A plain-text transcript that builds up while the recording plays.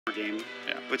game.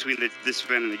 Yeah. Between this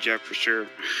spin and the jug for sure.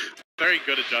 Very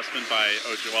good adjustment by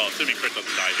OG. Well, assuming Crit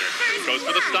doesn't die here. Goes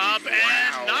for the stomp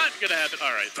and not gonna happen.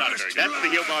 All right, not very good. That's the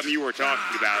heal bomb you were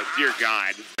talking about. Dear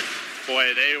God.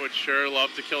 Boy, they would sure love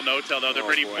to kill No-Tail, though. They're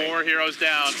bringing 4 heroes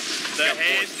down. The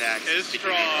haste is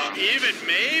strong. Even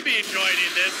maybe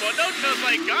joining this one. No-Tail's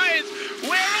like, guys,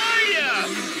 where are you?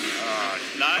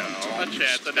 Not a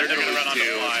chance, and they're going to run on the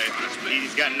fly.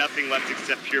 He's got nothing left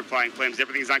except Purifying Flames.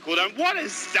 Everything's on cooldown. What a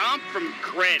stomp from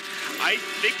Crit. I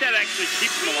think that actually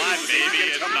keeps him alive. Maybe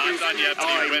it's not done yet,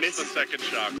 but he missed the second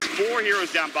shock. 4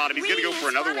 heroes down bottom. He's going to go for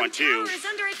another one, too.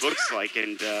 Looks like,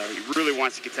 and he really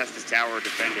wants to contest this tower or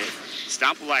defend it.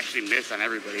 Stomp will actually miss on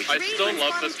everybody. I still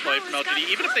love this play from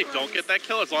LGD, even if they don't get that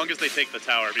kill, as long as they take the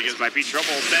tower, because this might be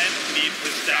trouble. Ben needs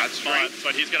his stat spot,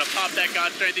 but he's going to pop that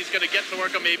God Strength. He's going to get to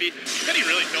work on maybe. Can he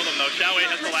really kill them, though? Xiaowei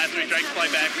has the last 3 strikes, fly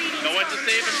back. No one to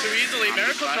save him too easily.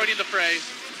 Miracle joining the fray.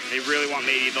 They really want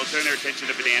maybe. They'll turn their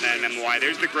attention to Banana and MY.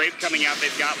 There's the Grave coming out.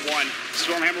 They've got 1.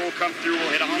 Stormhammer will come through.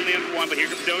 Will hit only on 1, but here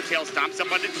comes No-Tail. Stomps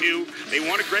up onto 2. They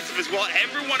want aggressive as well.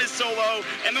 Everyone is so low.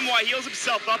 MMY heals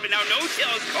himself up, and now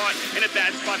No-Tail is caught in a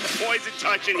bad spot. The poison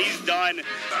touch, and he's done.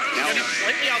 Now he's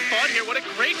slightly outthought here. What a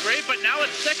great Grave, but now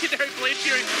it's secondary Blade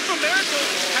Fury from Miracle.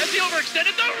 Has he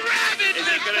overextended? The Ravage is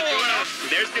going to do enough.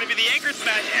 There's going to be the Anchor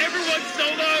Smash. Everyone's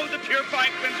so low. The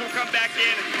Purifying Flames will come back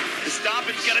in. The Stomp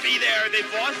is going to be there.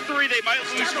 They've lost 3. They might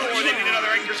lose 4. They need another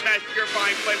Anchor Smash.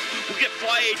 Purifying Flames will get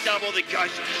Fly A double. The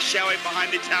Gush Xiaowei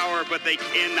behind the tower, but they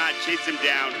cannot chase him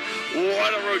down.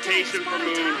 What a rotation for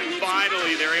Moon.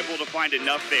 Finally, they're able to find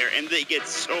enough there, and they get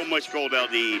so much gold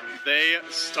LD. They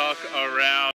stuck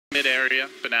around mid-area.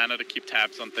 Banana to keep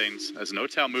tabs on things. As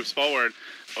No-Tail moves forward,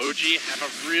 OG have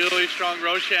a really strong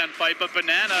Roshan fight, but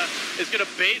Banana is going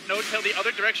to bait No-Tail the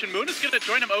other direction. Moon is going to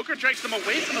join him. Ogre drags them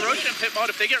away from the Roshan pit mod.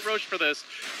 If they get Roche for this,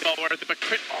 it's all worth it. But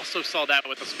Crit also saw that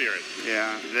with the Spirit.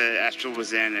 Yeah, the Astral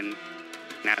was in, and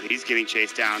now he's getting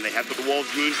chased down. They have the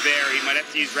Wolves Moons there. He might have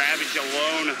to use Ravage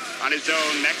alone on his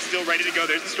own. Mech's still ready to go.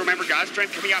 There's the Stormhammer God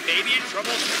Strength coming out, maybe in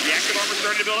trouble. The active armor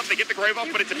starting to build up. They get the Grave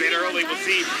off, but it's a bit early. We'll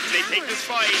see. They take this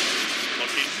fight.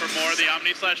 Looking for more. The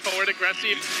Omni slash forward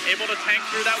aggressive. Able to tank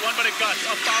through that one, but it got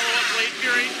a follow-up Blade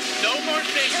Fury. No more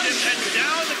stations, and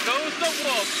down goes the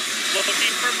Wolf.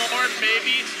 Looking for more,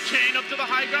 maybe chain up to the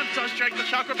high ground, does drag the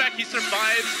chakra back, he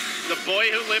survives. The boy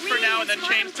who lived for now and then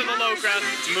chains to the low ground.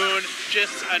 Moon,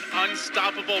 just an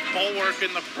unstoppable bulwark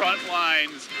in the front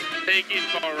lines, taking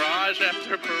barrage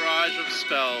after barrage of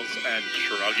spells and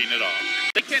shrugging it off.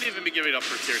 They can't even be giving up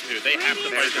for tier 2. They have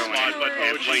to fight this mod, but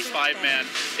OG's 5-man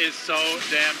is so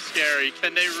damn scary.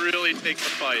 Can they really take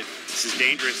the fight? This is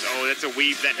dangerous. Oh, that's a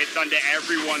weave that hits onto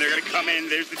everyone. They're going to come in.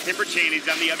 There's the Timber Chain.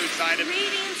 He's on the other side of the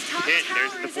pit.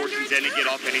 There's the Fortune's End to get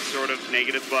off any sort of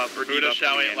negative buff or debuff. Who does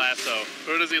Xiaowei lasso?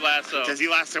 Who does he lasso? Does he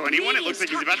lasso anyone? It looks like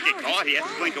he's about to get caught. He has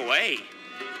to blink away.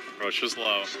 Roche is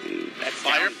low. That's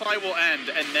Firefly will end,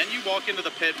 and then you walk into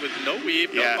the pit with no weave,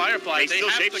 no Firefly. They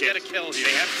have to get a kill here.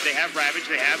 They have Ravage,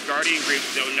 they have Guardian Greaves,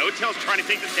 so No-Tail's trying to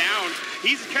take this down.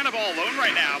 He's kind of all alone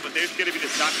right now, but there's going to be the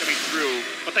stop coming through.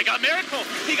 But they got Miracle.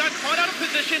 He got caught out of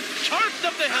position, charged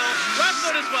up the hill, left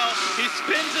foot as well. He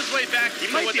spins his way back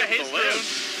with the haste rune.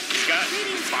 He's got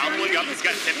following up. He's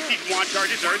got 17 Wand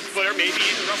charges. Earth Splitter maybe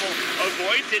in trouble.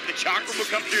 Avoids it. The Chakra will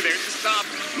come through. There's the stop.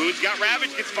 Moon's got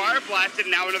Ravage. Gets Fire Blasted.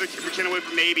 And now another Timber Chain away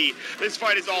from maybe. This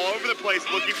fight is all over the place.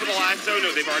 Looking for the lasso.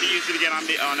 No, they've already used it again on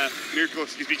a Miracle.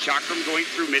 Excuse me. Chakram going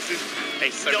through. Misses.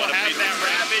 They still have that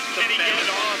Ravage. Can he get it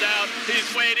all down?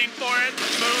 He's waiting for it.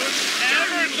 Moon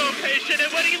ever so patient.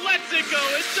 And when he lets it go,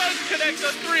 it does connect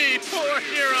the 3 poor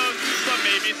heroes. But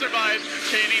maybe survives.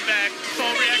 Chaining back.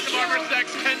 Full reactive armor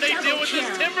stacks. Can they deal with this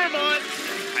Timber mod?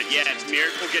 Not yet.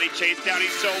 Miracle getting chased down.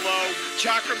 He's so low.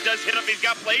 Chakram does hit him. He's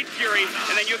got Blade Fury.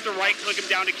 And then you have to right-click him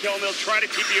down to kill him. He'll try to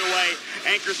keep you away.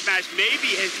 Anchor Smash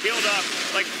maybe has healed up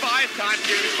like 5 times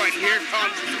during this fight. Here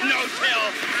comes No-Tail.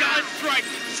 God Strike.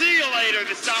 See you later.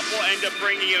 The stop will end up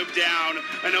bringing him down.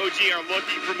 And OG are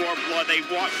looking for more blood. They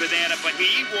want Banana, but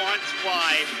he wants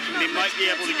Fly. They might be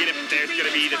able to get him. There's going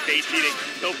to be the face eating.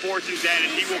 He'll Fortune's End,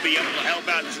 and he will be able to help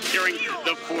out securing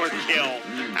the 4th kill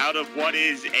out of what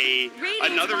is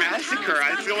another massacre.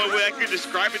 That's the only way I could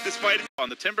describe it. This fight on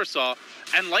the Timber Saw,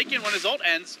 and Lycan, when his ult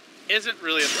ends, isn't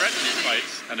really a threat in these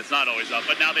fights, and it's not always up,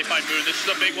 but now they find Moon. This is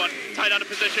a big one, tied out of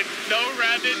position. No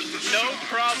Ravage, no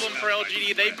problem for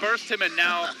LGD. They burst him, and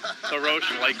now the Roche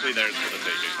likely theirs for the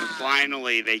taking.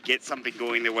 Finally, they get something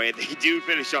going their way. They do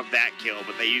finish off that kill,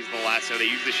 but they use the lasso, they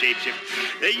use the shapeshift.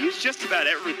 They use just about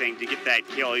everything to get that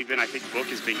kill. Even I think Book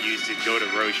has been used to go to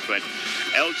Roche, but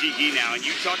LGD now, and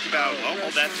you talked about, well,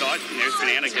 all that thought, and there's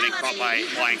Banana getting caught by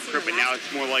Flying Crit, but now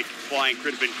it's more like Flying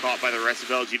Crit have been caught by the rest of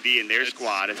LGD and their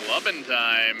squad. Clubbing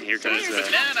time. Here comes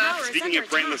Banana. Speaking of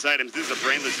brainless items, this is a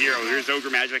brainless hero. Here's Ogre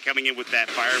Magic coming in with that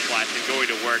Fire Blast and going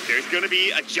to work. There's going to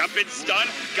be a jump and stun.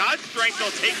 God's Strength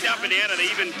will take down Banana. They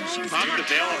even pop the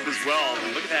veil up as well.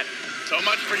 Look at that. So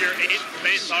much for your 8th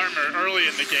base armor early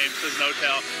in the game, says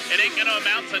No-Tail. It ain't gonna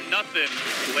amount to nothing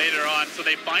later on. So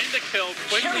they find the kill,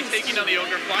 quickly taking down the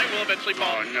Ogre. Fly will eventually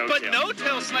fall. But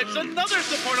No-Tail snipes another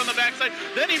support on the backside.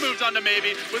 Then he moves on to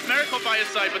Maybe with Miracle by his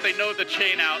side, but they know the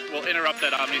chain out will interrupt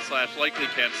that Omni Slash, likely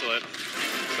cancel it.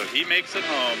 So he makes it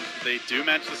home. They do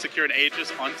manage to secure an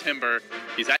Aegis on Timber.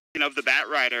 He's of the Bat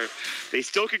Rider. They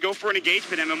still could go for an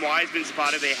engagement. MMY has been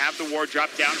spotted. They have the ward drop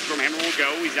down. Stormhammer will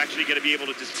go. He's actually going to be able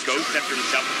to just ghost after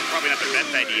himself. Probably not the best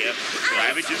idea.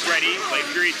 Ravage is ready. Play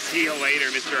Fury, see you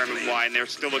later, Mr. MMY, and they're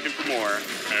still looking for more.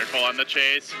 Miracle on the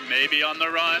chase, maybe on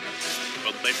the run.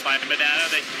 Will they find Banana?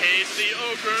 They cage the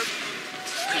Ogre.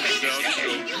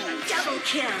 Double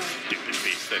kill. Stupid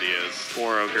beast that he is.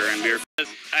 Poor Ogre, and Miracle is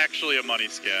actually a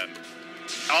money skin.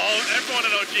 Oh, everyone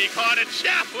in OG caught it.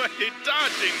 Shaway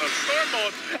dodging the Storm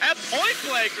Bolt at point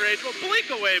blank range. Well,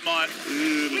 blink away, Mon.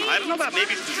 I don't know about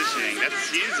maybe positioning.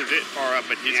 He's a bit far up,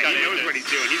 but he knows what he's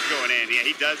doing. He's going in. Yeah,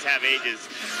 he does have Aegis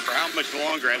for how much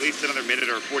longer? At least another minute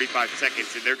or 45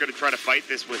 seconds. And they're going to try to fight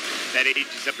this with that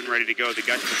Aegis up and ready to go. The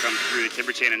Gush will come through. The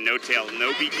Timber Chain and No-Tail.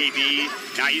 No BKB.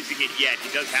 Not using it yet. He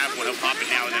does have one. He'll pop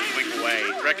it now and then blink away.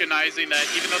 Recognizing that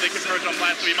even though they can purge on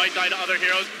Blast, we might die to other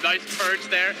heroes. Nice purge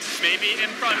there. Maybe in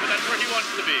front, but that's where he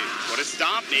wants to be. What a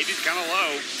stomp. Maybe it's kind of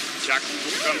low. Chakra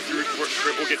will come through.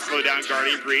 Crit will get slowed down.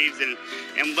 Guardian Greaves. And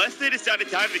unless they decide to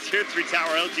dive the tier 3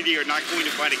 tower, LGD are not going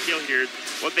to find a kill here.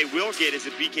 What they will get is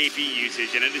a BKB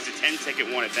usage, and it is a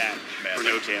 10-second one at that for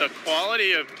No-Tail. The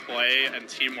quality of play and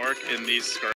teamwork in these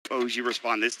skirts. OG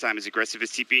respond this time as aggressive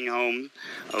as TPing home.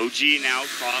 OG now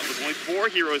caught with only 4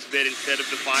 heroes bid instead of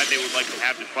the 5 they would like to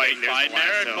have to fight. By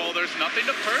Miracle, there's nothing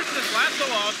to purge this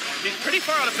lasso off. He's pretty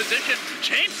far out of position.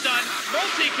 Chain stun,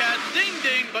 multi-cast, ding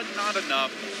ding, but not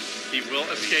enough. He will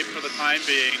escape for the time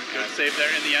being. Good save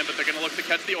there in the end, but they're going to look to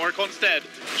catch the Oracle instead.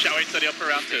 Shaway setting up for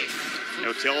round 2.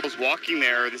 No-Tail is walking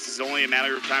there. This is only a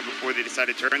matter of time before they decide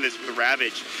to turn this with the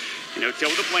Ravage.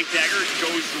 No-Tail with a Blink Dagger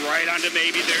goes right onto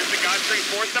Maybe. There's the God Strength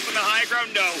forced up in the high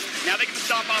ground. No. Now they get the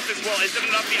stomp off as well. Isn't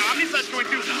enough. The Omni Slash going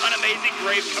through an amazing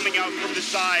grave coming out from the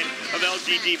side of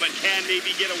LGD, but can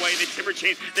Maybe get away? The Timber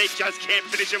Chain, they just can't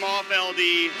finish him off, LD.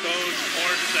 Those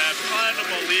forceps,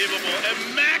 unbelievable,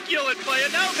 immaculate play,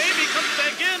 and now Maybe comes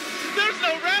back in. There's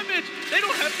no Ravage. They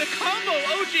don't have the combo.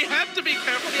 OG have to be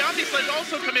careful. The Omni Slash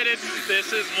also committed.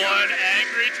 This is one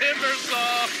angry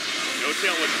Timbersaw.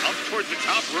 No-Tail was up towards the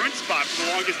top rune spot for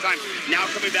the longest time. Now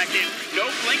coming back in. No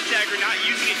Blink Dagger, not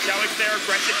using it. Shaway's there,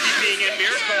 aggressive TPing in.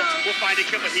 Miracle will find a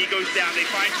kill, but he goes down. They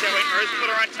find Shaway. Earth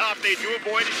Splitter on top. They do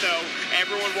avoid it, though.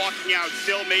 Everyone walking out.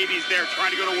 Still Maybe's there,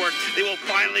 trying to go to work. They will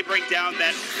finally bring down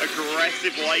that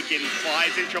aggressive Lycan.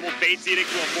 Flies in trouble. Face Edict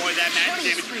will avoid that match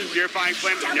damage. Purifying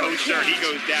Flame. No, sir. He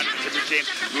goes down to the Timber Chain.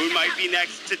 Moon might be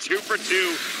next to 2 for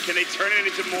 2. Can they turn it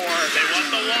into more? They want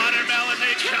the watermelon.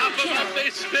 They chop him up. They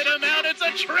spit him out. It's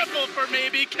a triple for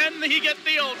Maybe. Can he get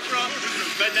the Ultra?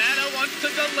 Banana wants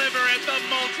to deliver it. The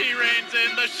multi reigns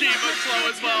in. The Shiva slow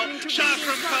as well.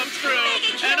 Chakram comes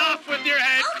through. And off with your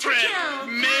head crit.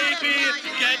 Maybe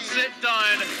gets it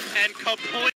done. And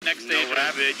complete. Next stage. No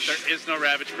Ravage. There is no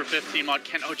Ravage for 15 mod.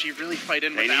 Can OG really fight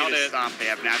in they without need it? Stomp. They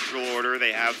have Natural Order.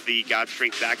 They have the God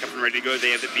Strength back up and ready to go.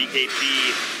 They have the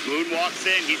BKB. Moon walks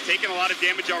in. He's taking a lot of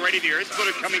damage already. The Earth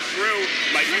Splitter coming through.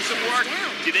 Might do some work.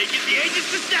 Do they get the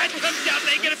Aegis? The stat comes down.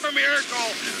 They get it for Miracle.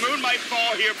 Moon might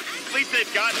fall here. At least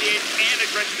they've gotten the Aegis and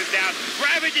aggression is down.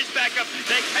 Ravage is back up.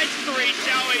 They catch 3.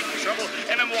 Shaway's in trouble.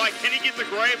 MMY, can he get the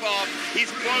grave off? He's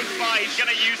close by. He's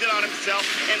going to use it on himself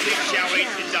and leave Shaway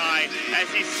to die as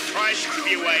he tries to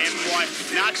be away. MMY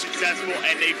not successful,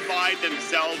 and they find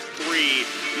themselves 3.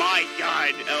 My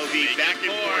God, LV, back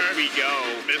and forth we go.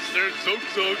 Mr. Zook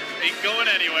ain't going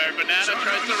anywhere. Banana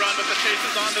tries to run, but the chase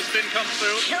is on. The spin comes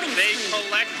through. They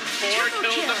collect 4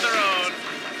 kills of their own.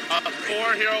 A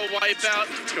 4-hero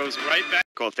wipeout goes right back.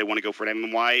 Miracle if they want to go for an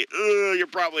MMY. You're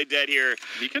probably dead here.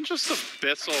 He can just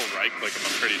abyssal right click him,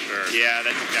 I'm pretty sure. Yeah,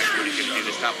 that's exactly what he's going to do.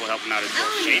 This top will help him out as well.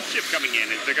 Shapeshift coming in.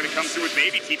 They're going to come through with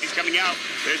Maybe. TP's coming out.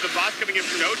 There's the boss coming in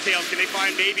for No Tail. Can they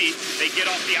find Maybe? They get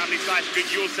off the Omni Slash. Good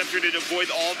Yule Scepter to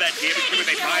avoid all that damage.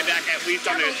 They buy back at least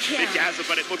on the Dazzle,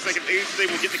 but it looks like they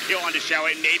will get the kill onto Xiao,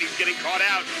 and Maybe's getting caught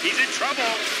out. He's in trouble.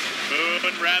 Moon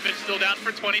Ravage still down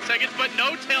for 20 seconds, but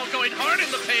No Tail going hard in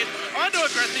the paint. Onto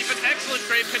Aggressive, an excellent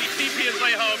grave. Can he TP his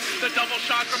way home? The double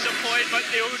shot from deployed, but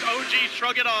OG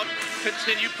shrug it off.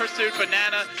 Continued pursuit.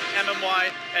 Banana,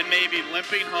 MMY, and Maybe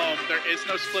limping home. There is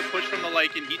no split push from the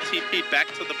Lycan. He TP'd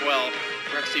back to the well.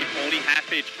 Aggressive only half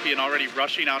HP and already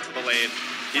rushing out to the lane.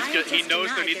 He knows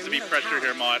there needs to be pressure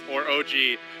here, Mott, or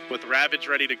OG, with Ravage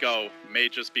ready to go, may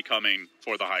just be coming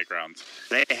for the high ground.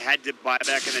 They had to buy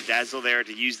back in the Dazzle there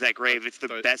to use that grave. It's the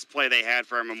best play they had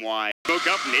for MMY. Spoke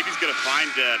up, maybe he's going to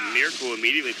find Miracle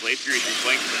immediately. Blade Fury's in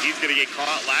flank, but he's going to get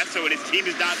caught lasso, and his team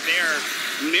is not there.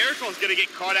 Miracle's going to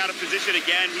get caught out of position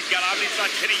again. He's got Omni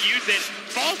Slash. Can he use it?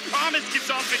 False Promise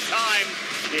gets off in time.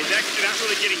 His extra not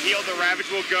really getting healed. The Ravage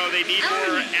will go. They need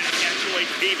more actual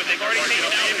HP, but they've already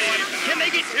taken out one. Can they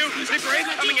get two? The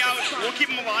Grave's coming out. We'll keep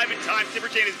him alive in time.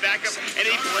 Timberchain is back up, and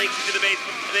he blinks into the base.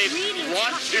 They've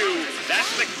lost two.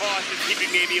 That's the cost of keeping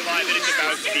Maybe alive, and it's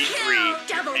about to be three.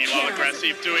 Meanwhile,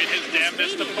 Aggressive doing his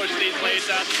damnedest to push these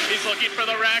lanes out. He's looking for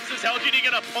the racks. Is LGD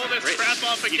going to pull this crap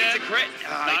off again?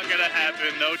 Not going to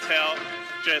happen. No Tail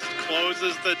just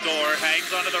closes the door,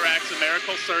 hangs onto the racks, and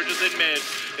Miracle surges in mid.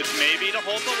 It's Maybe to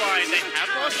hold the line. They have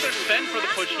lost their spend for the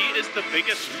push. He is the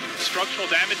biggest structural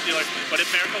damage dealer, but if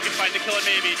Miracle can find the kill on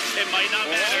Maybe, it might not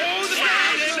matter. Oh, the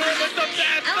with the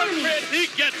bash, the crit, he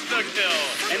gets the kill.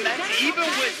 And that's even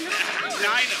with 9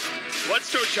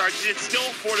 Bloodstone charges. It's still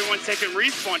 41-second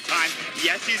respawn time.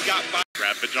 Yes, he's got 5.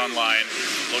 Ravage online,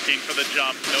 looking for the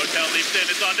jump. No Tail leaps in,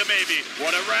 it's on to Maybe.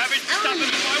 What a Ravage stop him.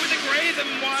 Why with the grave? And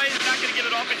why is not going to get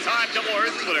it off in time? Double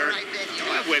Earth Splitter.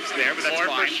 Whips there, but that's more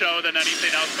fine. For show than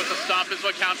anything else, but the stomp is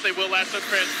what counts. They will last the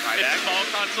crit. It's a small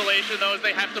consolation, though, as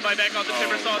they have to buy back on the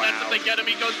Timbersaw. Wow. That's if they get him.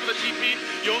 He goes for the TP.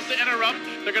 Yules to interrupt.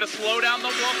 They're going to slow down the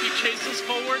wolf. He chases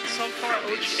forward. So far,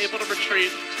 OG able to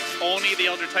retreat. Only the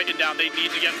Elder Titan down. They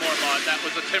need to get more mod. That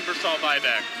was a Timbersaw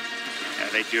buyback. Yeah,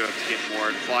 they do have to get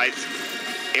more. Flies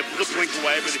able to blink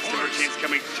away, but the Timberchain's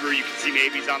coming through. You can see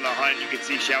Maybe's on the hunt. You can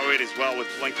see Xiaoid as well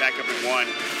with blink back up in 1.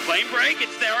 Flame break,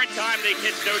 it's there in time. They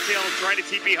catch No Tail trying to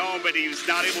TP home, but he was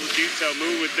not able to do so.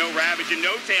 Moon with no Ravage and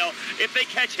No Tail. If they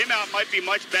catch him out, might be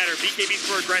much better. BKB's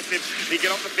for aggressive. They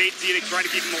get off the Fate Seed trying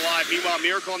to keep him alive. Meanwhile,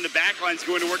 Miracle on the back line's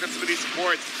going to work on some of these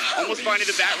supports. Almost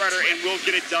finding the Bat Rider and will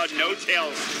get it done. No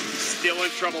Tail still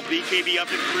in trouble. BKB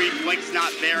up in 3. Blink's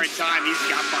not there in time. He's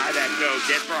got by that though.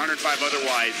 Dead for 105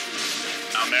 otherwise.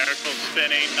 Now Miracle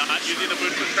spinning, not using the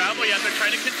boost for travel yet. They're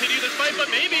trying to continue this fight,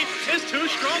 but Maybe is too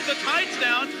strong. The tide's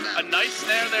down. A nice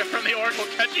snare there from the Oracle,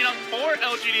 catching up 4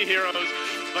 LGD heroes.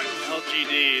 But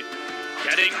LGD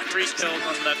getting 3 kills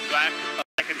on the back.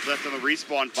 Seconds left on the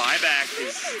respawn. Buyback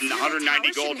is 190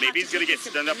 gold. Maybe he's going to get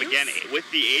stunned up again with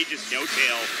the Aegis. No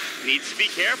Tail needs to be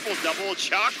careful. Double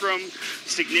Chakram,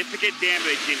 significant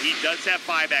damage, and he does have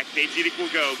buyback. Fate-Seedic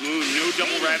will go. Moon, no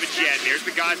double Ravage yet. There's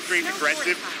the God Stream.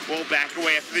 Aggressive will back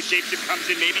away after the Shapeshift comes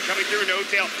in. Maybe coming through. No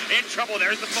Tail in trouble.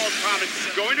 There's the False Promise.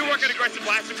 Going to work on Aggressive.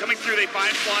 Blaster coming through. They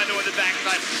find Fly though on the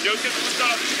backside. No Tail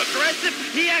stop. Aggressive.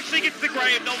 He actually gets the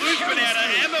grave. They'll lose Banana.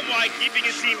 MMY keeping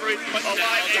his team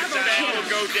alive. And so that will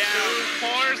go down.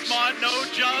 Force Mod, no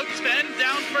jugs. Then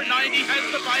down for 90. Has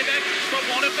the buyback, but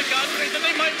one of the God Streams, and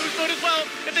they might lose Foot as well.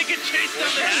 If they can chase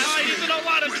down the high, he's in a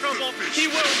lot of trouble.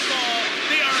 He will fall.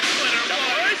 The Earth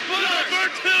Splitter. Number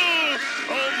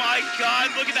 2. Oh my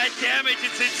God, look at that damage.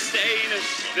 It's insane.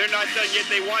 They're not done yet.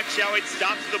 They want Xiao. It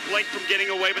stops the blink from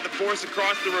getting away, but the force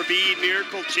across the ravine.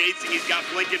 Miracle chasing. He's got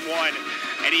blink in 1,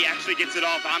 and he actually gets it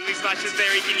off. Omni Slash is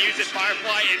there. He can use it.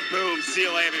 Firefly, and boom. See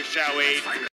you later,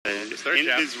 Xiao. In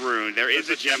his rune, there is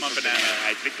a gem on Banana.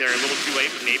 I think they're a little too late,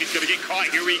 but maybe he's going to get caught.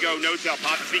 Here we go. No Tail.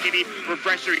 Pops BKB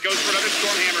refresher. He goes for another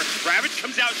Stormhammer. Ravage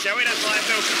comes out. Xiaoid has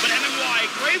lasso, but MMY.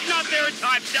 Grave's not there in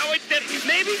time. Xiaoid's dead.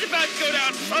 Maybe he's about to go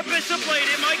down. Abyssal Blade.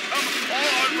 It might come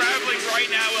all unraveling right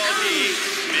now, LD.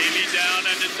 Maybe down,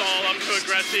 and it's all up to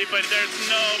Aggressive, but there's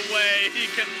no way he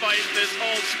can fight this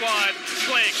whole squad.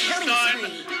 Blink, stun,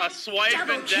 a swipe,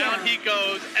 and down he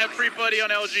goes. Everybody on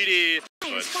LGD.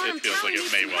 But it feels like it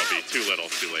may well be too little,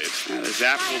 too late. The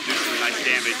Zap will do some nice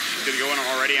damage. He's going to go in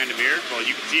already onto Miracle.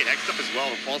 You can see it hexed up as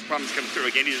well. The False Promise comes through.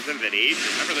 Again, he doesn't have that age.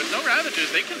 Remember, there's no Ravages.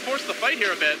 They can force the fight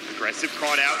here a bit. Aggressive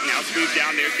caught out. Now smooth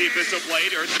down. There's the Abyssal Blade.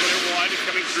 Earth Splitter 1 is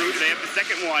coming through. Do they have the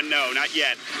second one? No, not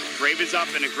yet. Brave is up,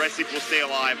 and Aggressive will stay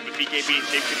alive, but BKB and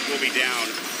Shapeshift will be down.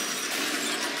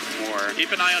 more.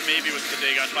 Keep an eye on Maybe with the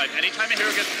Dagon 5. Anytime a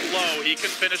hero gets low, he can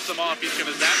finish them off. He's going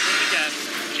to zap them again.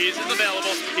 Cheese is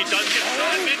available. He does get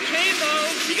shot mid-chain though.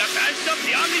 He got bashed up.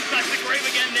 The Omni Slash, the Grave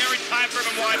again there in time for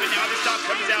him wide, but now the stop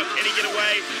comes out. Can he get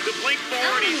away? The blink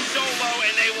forward, he's so low,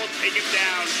 and they will take him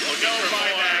down. No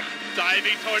buyback.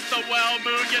 Diving towards the well.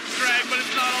 Moon gets dragged, but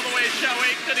it's not all the way.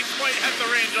 Xiaowei didn't quite have the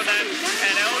range on that.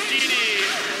 And LGD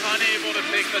unable to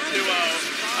take the 2-0.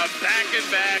 A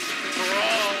back-and-back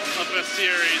brawl of a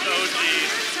series. OG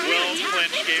will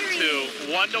clinch game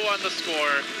 2. 1-1 the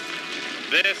score.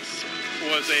 This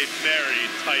was a very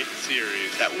tight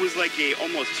series. That was like a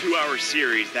almost 2-hour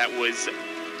series that was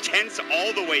tense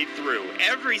all the way through.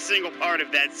 Every single part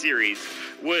of that series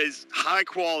was high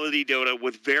quality Dota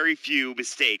with very few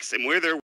mistakes. And where there